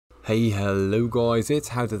Hey, hello guys, it's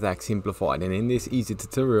How to Tech Simplified, and in this easy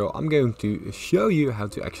tutorial I'm going to show you how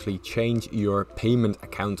to actually change your payment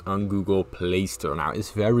account on Google Play Store. Now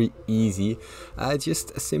it's very easy,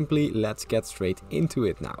 just simply let's get straight into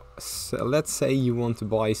it now. So let's say you want to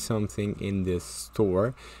buy something in the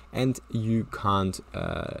store and you can't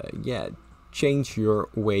change your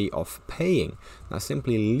way of paying. Now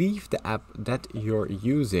simply leave the app that you're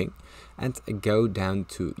using and go down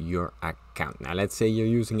to your account. Now let's say you're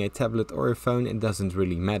using a tablet or a phone, it doesn't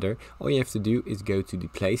really matter. All you have to do is go to the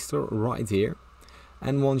Play Store right here,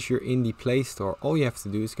 and once you're in the Play Store, all you have to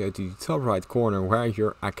do is go to the top right corner where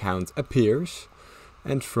your account appears,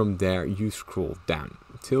 and from there you scroll down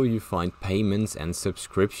till you find payments and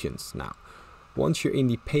subscriptions. Now once you're in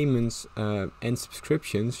the payments and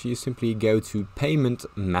subscriptions, you simply go to payment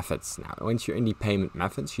methods. Now once you're in the payment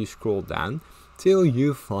methods, you scroll down till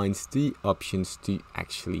you find the options to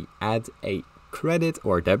actually add a credit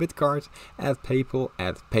or debit card, add PayPal,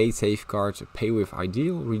 add PaySafeCard, Pay with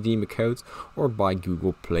Ideal, redeem a code, or buy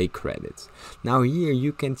Google Play credits. Now here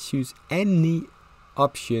you can choose any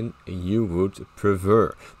option you would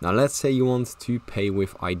prefer. Now let's say you want to pay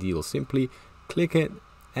with Ideal, simply click it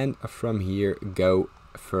and from here go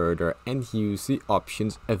further and use the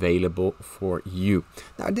options available for you.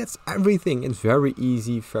 Now that's everything. It's very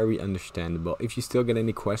easy, very understandable. If you still get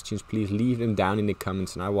any questions, please leave them down in the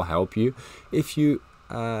comments and I will help you. If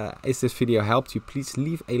this video helped you, please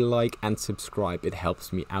leave a like and subscribe. It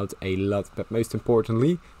helps me out a lot, but most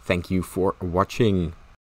importantly, thank you for watching.